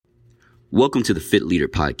Welcome to the Fit Leader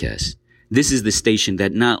Podcast. This is the station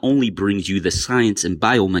that not only brings you the science and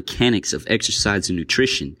biomechanics of exercise and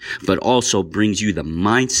nutrition, but also brings you the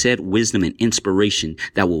mindset, wisdom, and inspiration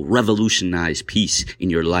that will revolutionize peace in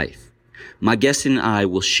your life. My guest and I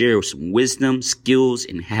will share some wisdom, skills,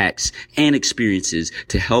 and hacks and experiences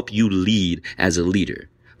to help you lead as a leader.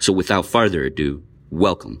 So without further ado,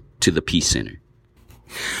 welcome to the Peace Center.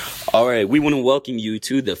 All right, we want to welcome you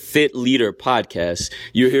to the Fit Leader Podcast.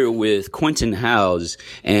 You're here with Quentin Howes,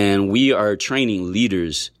 and we are training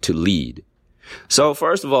leaders to lead. So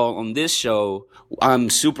first of all, on this show, I'm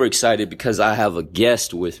super excited because I have a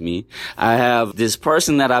guest with me. I have this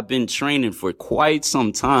person that I've been training for quite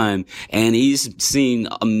some time, and he's seen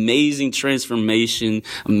amazing transformation,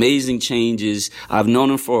 amazing changes. I've known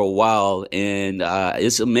him for a while, and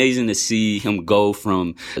it's amazing to see him go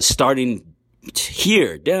from starting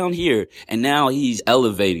down here, and now he's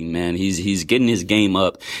elevating, man. He's getting his game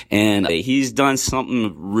up, and he's done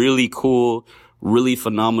something really cool, really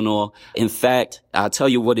phenomenal. In fact, I'll tell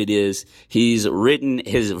you what it is. He's written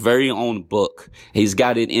his very own book. He's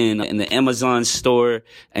got it in the Amazon store,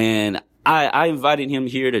 and I invited him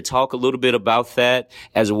here to talk a little bit about that,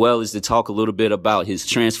 as well as to talk a little bit about his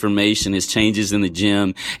transformation, his changes in the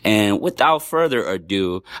gym. And without further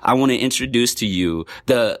ado, I want to introduce to you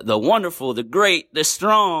the wonderful, the great, the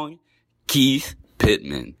strong Keith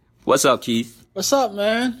Pittman. What's up, Keith? What's up,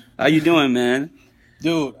 man? How you doing, man?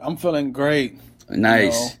 Dude, I'm feeling great.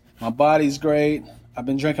 Nice. You know, my body's great. I've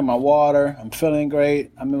been drinking my water. I'm feeling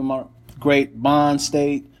great. I'm in my great bond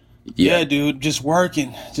state. Yeah, dude, just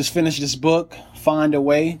working. Just finished this book, Find a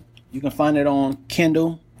Way. You can find it on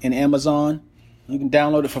Kindle and Amazon. You can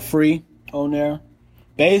download it for free on there.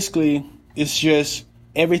 Basically, it's just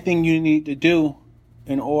everything you need to do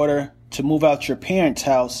in order to move out your parents'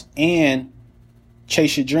 house and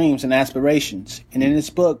chase your dreams and aspirations. And in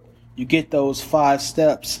this book, you get those 5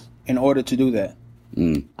 steps in order to do that.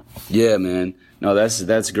 Yeah, man. No,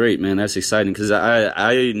 that's great, man. That's exciting because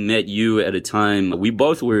I met you at a time. We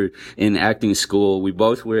both were in acting school. We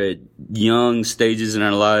both were at young stages in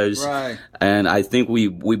our lives. Right. And I think we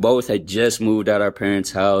both had just moved out our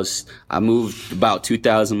parents' house. I moved about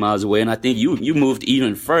 2,000 miles away, and I think you moved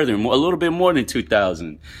even further, a little bit more than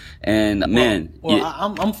 2,000. And man.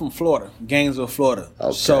 I'm from Florida, Gainesville, Florida.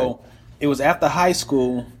 Okay. So it was after high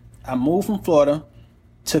school. I moved from Florida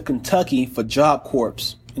to Kentucky for Job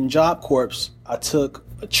Corps. In Job Corps, I took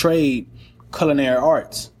a trade, culinary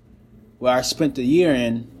arts, where I spent a year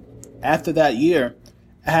in. After that year,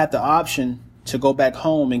 I had the option to go back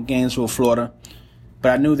home in Gainesville, Florida,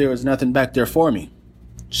 but I knew there was nothing back there for me.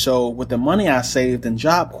 So with the money I saved in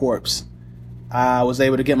Job Corps, I was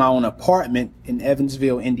able to get my own apartment in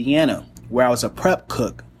Evansville, Indiana, where I was a prep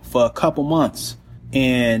cook for a couple months.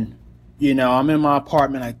 And, you know, I'm in my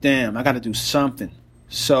apartment like, damn, I got to do something.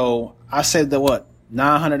 So I saved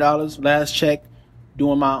 $900 last check,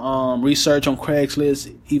 doing my research on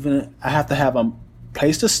Craigslist. Even I have to have a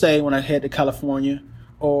place to stay when I head to California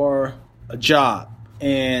or a job.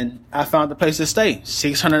 And I found the place to stay,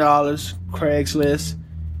 $600 Craigslist.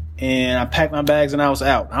 And I packed my bags and I was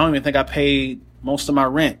out. I don't even think I paid most of my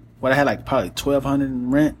rent. Well, I had like probably $1,200 in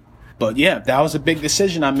rent. But yeah, that was a big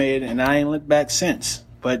decision I made, and I ain't looked back since.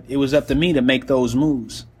 But it was up to me to make those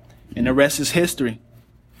moves. And the rest is history.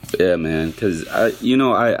 Yeah, man, because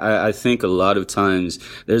I think a lot of times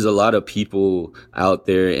there's a lot of people out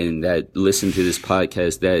there and that listen to this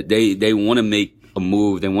podcast that they want to make a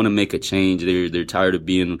move, they want to make a change, they're tired of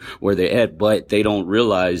being where they're at, but they don't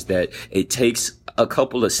realize that it takes a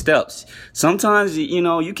couple of steps. Sometimes,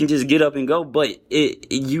 you can just get up and go, but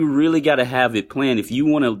you really got to have it planned. If you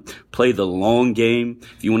want to play the long game,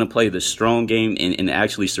 if you want to play the strong game and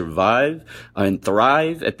actually survive and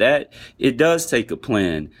thrive at that, it does take a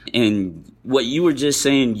plan. And what you were just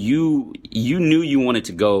saying, you knew you wanted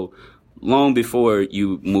to go long before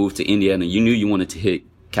you moved to Indiana. You knew you wanted to hit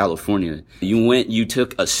California. You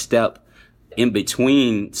took a step in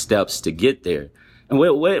between steps to get there. And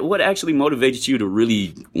what actually motivated you to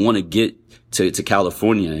really want to get to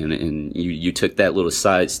California and you took that little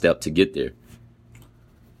side step to get there?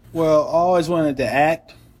 Well, I always wanted to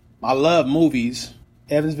act. I love movies.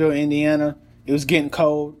 Evansville, Indiana, it was getting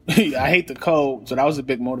cold. I hate the cold, so that was a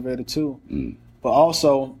big motivator too. But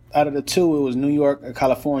also, out of the two, it was New York or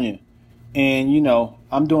California. And,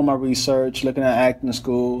 I'm doing my research, looking at acting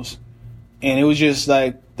schools, and it was just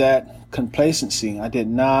like that complacency. I did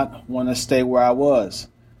not want to stay where I was,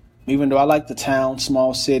 even though I like the town,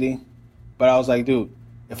 small city. But I was like, dude,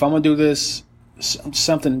 if I'm going to do this,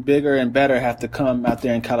 something bigger and better have to come out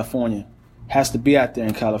there in California. Has to be out there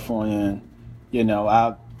in California. And,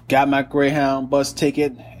 I got my Greyhound bus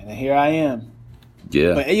ticket And here I am.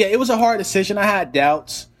 Yeah. But yeah, it was a hard decision. I had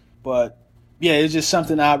doubts, but yeah, it's just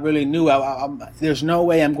something I really knew. There's no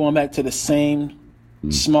way I'm going back to the same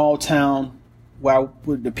small town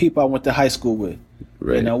with the people I went to high school with.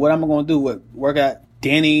 Right. You know, what am I going to do? Work at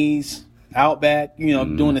Denny's, Outback,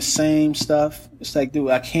 doing the same stuff? It's like, dude,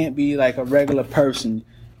 I can't be like a regular person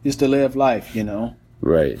just to live life,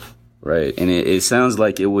 Right. Right. And it sounds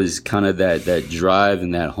like it was kind of that drive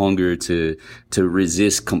and that hunger to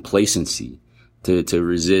resist complacency, to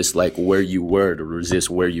resist like where you were, to resist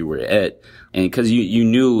where you were at. And because you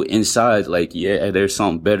knew inside, like, yeah, there's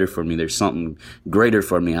something better for me. There's something greater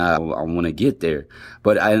for me. I want to get there.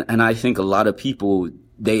 But I think a lot of people,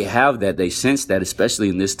 they have that, they sense that, especially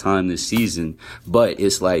in this time, this season. But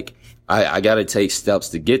it's like, I got to take steps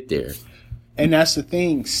to get there. And that's the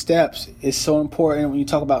thing. Steps is so important. When you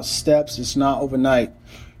talk about steps, it's not overnight.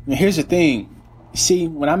 And here's the thing. You see,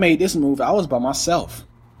 when I made this move, I was by myself.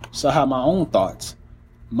 So I had my own thoughts.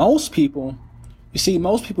 Most people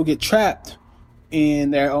get trapped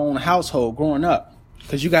in their own household growing up.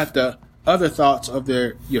 Because you got the other thoughts of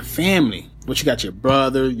your family. But you got your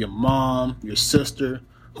brother, your mom, your sister.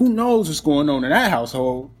 Who knows what's going on in that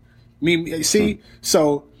household? I mean, you see?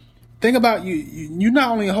 So think about you're not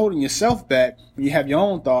only holding yourself back, you have your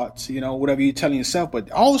own thoughts, whatever you're telling yourself,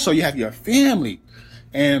 but also you have your family.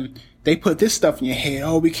 And they put this stuff in your head.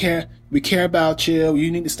 Oh, we care about you.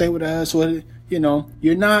 You need to stay with us. You're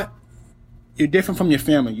different from your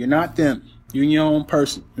family. You're not them. You're your own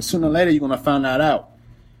person. And sooner or later, you're going to find that out.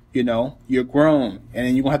 You're grown, and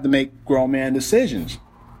then you're going to have to make grown man decisions.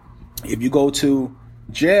 If you go to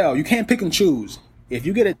jail, you can't pick and choose. If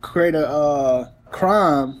you create a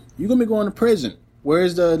crime, you're going to be going to prison.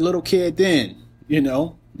 Where's the little kid then? You're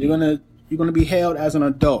going to be held as an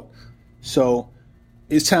adult. So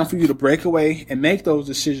it's time for you to break away and make those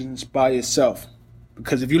decisions by yourself.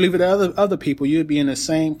 Because if you leave it to other people, you'll be in the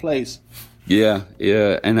same place. Yeah.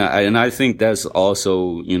 And I think that's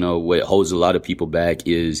also, what holds a lot of people back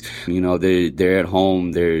is, they're at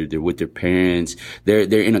home, they're with their parents, they're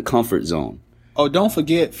in a comfort zone. Oh, don't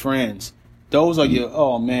forget friends. Those are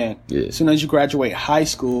oh man. Yeah. As soon as you graduate high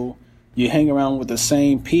school, you hang around with the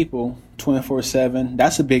same people 24/7.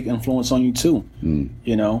 That's a big influence on you too. I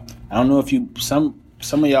don't know if some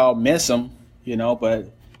of y'all miss them, but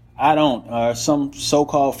I don't. Some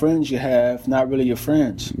so-called friends you have, not really your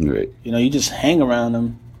friends. Right. You just hang around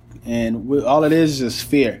them, and all it is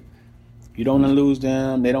fear. You don't want to lose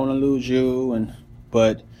them. They don't want to lose you.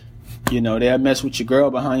 But they'll mess with your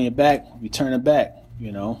girl behind your back. You turn it back.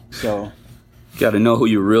 So you got to know who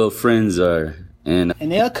your real friends are, and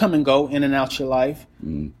they'll come and go in and out your life.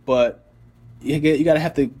 But you got to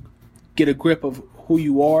have to get a grip of who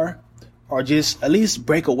you are, or just at least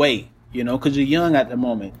break away. Because you're young at the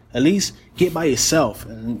moment. At least get by yourself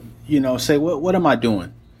and, say, what am I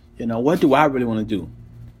doing? What do I really want to do?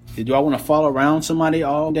 Do I want to follow around somebody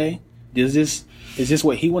all day? Is this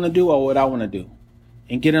what he want to do or what I want to do?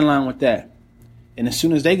 And get in line with that. And as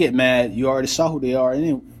soon as they get mad, you already saw who they are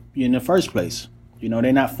in the first place.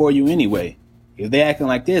 They're not for you anyway. If they're acting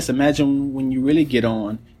like this, imagine when you really get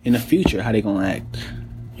on in the future, how they going to act,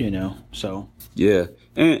 so. Yeah.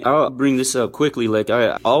 And I'll bring this up quickly. Like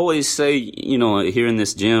I always say, here in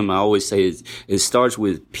this gym, I always say it starts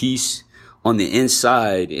with peace on the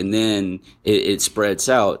inside, and then it spreads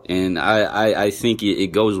out. And I think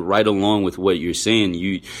it goes right along with what you're saying.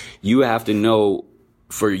 You have to know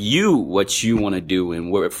for you what you want to do,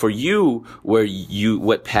 and what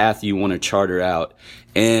path you want to charter out.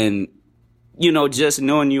 And just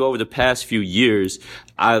knowing you over the past few years,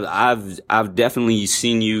 I've definitely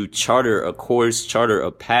seen you charter a course, charter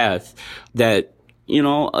a path that,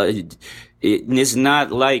 it's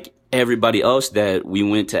not like everybody else that we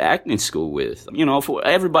went to acting school with.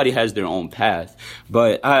 Everybody has their own path,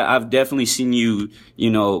 but I've definitely seen you,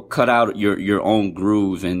 cut out your own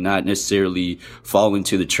groove and not necessarily fall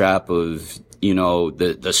into the trap of,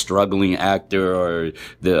 the struggling actor or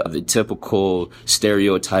the typical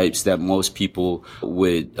stereotypes that most people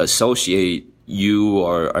would associate you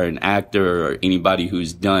or an actor or anybody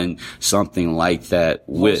who's done something like that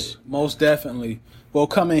with. Most definitely. Well,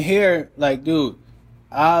 coming here, like, dude,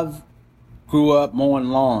 I've grew up mowing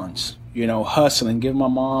lawns, hustling, giving my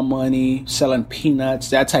mom money, selling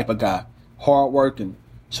peanuts, that type of guy, hard working.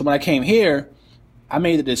 So when I came here, I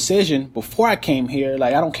made the decision before I came here,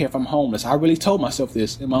 like, I don't care if I'm homeless. I really told myself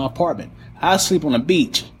this in my apartment. I sleep on the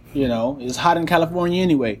beach, it's hot in California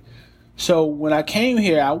anyway. So when I came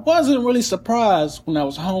here, I wasn't really surprised when I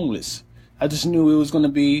was homeless. I just knew it was going to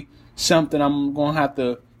be something I'm going to have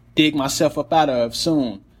to dig myself up out of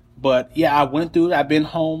soon. But yeah, I went through it. I've been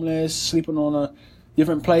homeless, sleeping on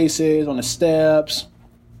different places, on the steps,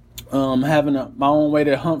 having my own way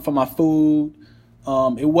to hunt for my food.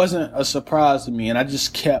 It wasn't a surprise to me, and I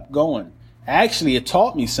just kept going. Actually, it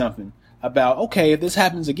taught me something about, okay, if this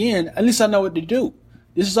happens again, at least I know what to do.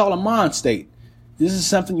 This is all a mind state. This is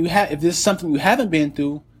something if this is something you haven't been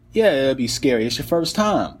through, yeah, it'll be scary. It's your first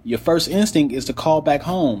time. Your first instinct is to call back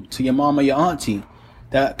home to your mom or your auntie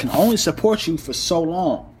that can only support you for so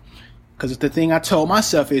long. Because the thing I told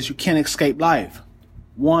myself is you can't escape life.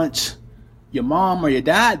 Once your mom or your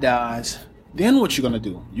dad dies, then what you gonna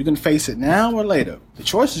do? You can face it now or later. The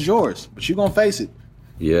choice is yours, but you're gonna face it.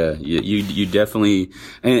 Yeah, you definitely,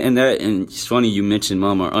 and it's funny you mentioned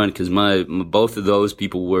mom or aunt, because my both of those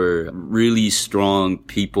people were really strong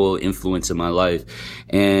people, influence in my life.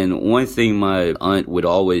 And one thing my aunt would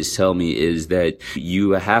always tell me is that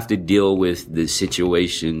you have to deal with the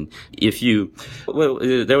situation.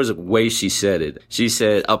 There was a way she said it. She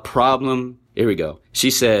said,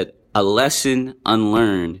 She said, a lesson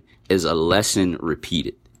unlearned is a lesson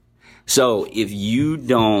repeated. So if you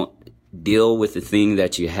don't deal with the thing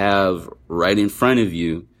that you have right in front of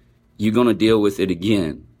you, you're going to deal with it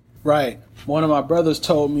again. Right. One of my brothers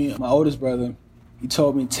told me, my oldest brother, he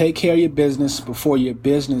told me, take care of your business before your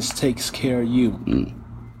business takes care of you.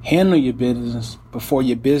 Handle your business before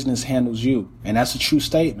your business handles you. And that's a true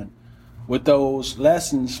statement. With those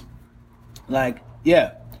lessons,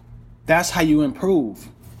 that's how you improve.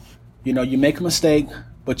 You make a mistake,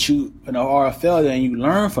 but or a failure, and you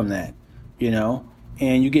learn from that,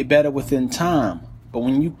 and you get better within time. But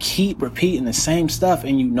when you keep repeating the same stuff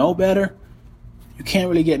and you know better, you can't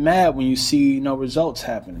really get mad when you see no results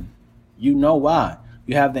happening. You know why.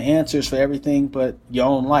 You have the answers for everything but your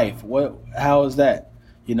own life. How is that?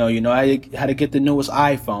 You know how to get the newest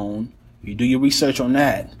iPhone. You do your research on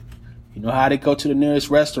that. You know how to go to the nearest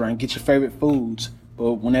restaurant and get your favorite foods.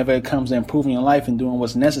 But whenever it comes to improving your life and doing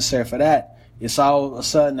what's necessary for that, it's all of a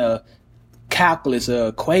sudden a calculus, a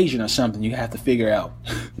equation or something you have to figure out.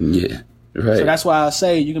 Yeah, right. So that's why I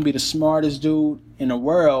say you can be the smartest dude in the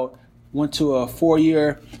world, went to a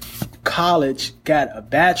 4-year college, got a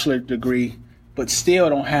bachelor's degree, but still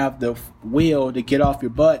don't have the will to get off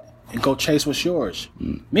your butt and go chase what's yours.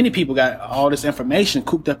 Many people got all this information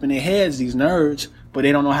cooped up in their heads, these nerds, but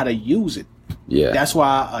they don't know how to use it. Yeah. That's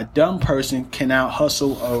why a dumb person can out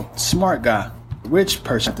hustle a smart guy, rich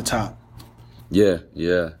person at the top. Yeah.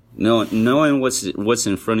 Knowing what's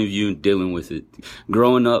in front of you and dealing with it.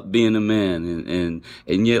 Growing up, being a man,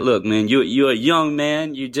 and yet, look, man, you're a young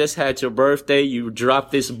man. You just had your birthday. You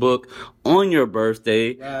dropped this book on your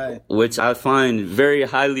birthday, right, which I find very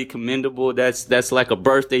highly commendable. That's like a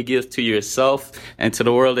birthday gift to yourself and to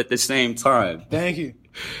the world at the same time. Thank you.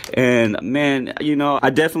 And man, I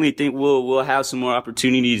definitely think we'll have some more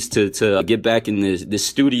opportunities to get back in the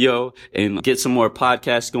studio and get some more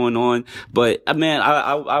podcasts going on. But man,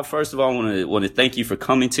 I first of all want to thank you for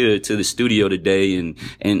coming to the studio today and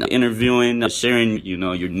interviewing, sharing,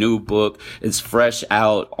 your new book. It's fresh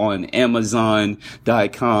out on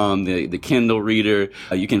Amazon.com, the Kindle reader.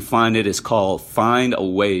 You can find it. It's called Find a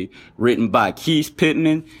Way, written by Keith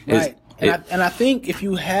Pittman. Right. And I think if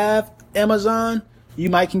you have Amazon, you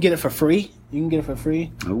can get it for free. You can get it for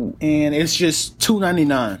free. Ooh. And it's just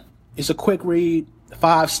 $2.99. It's a quick read,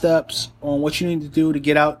 5 steps on what you need to do to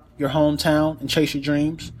get out your hometown and chase your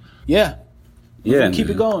dreams. Yeah. Keep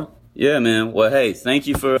it going. Yeah, man. Well, hey, thank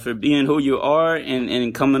you for being who you are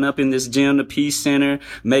and coming up in this gym, the Peace Center,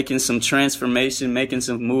 making some transformation, making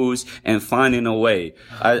some moves, and finding a way.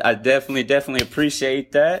 I definitely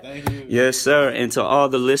appreciate that. Thank you. Yes, sir. And to all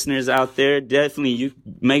the listeners out there, definitely you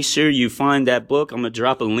make sure you find that book. I'm going to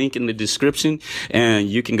drop a link in the description, and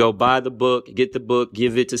you can go buy the book, get the book,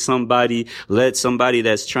 give it to somebody, let somebody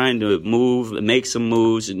that's trying to make some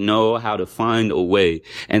moves, know how to find a way.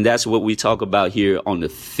 And that's what we talk about here on the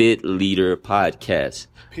Fit Leader Podcast.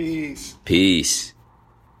 Peace.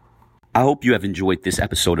 I hope you have enjoyed this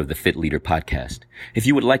episode of the Fit Leader Podcast. If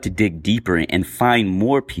you would like to dig deeper and find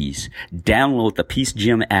more peace, download the Peace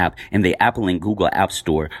Gym app in the Apple and Google App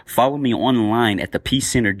Store. Follow me online at the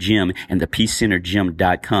Peace Center Gym and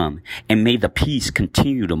thepeacecentergym.com. And may the peace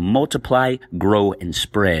continue to multiply, grow, and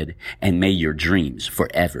spread. And may your dreams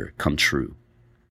forever come true.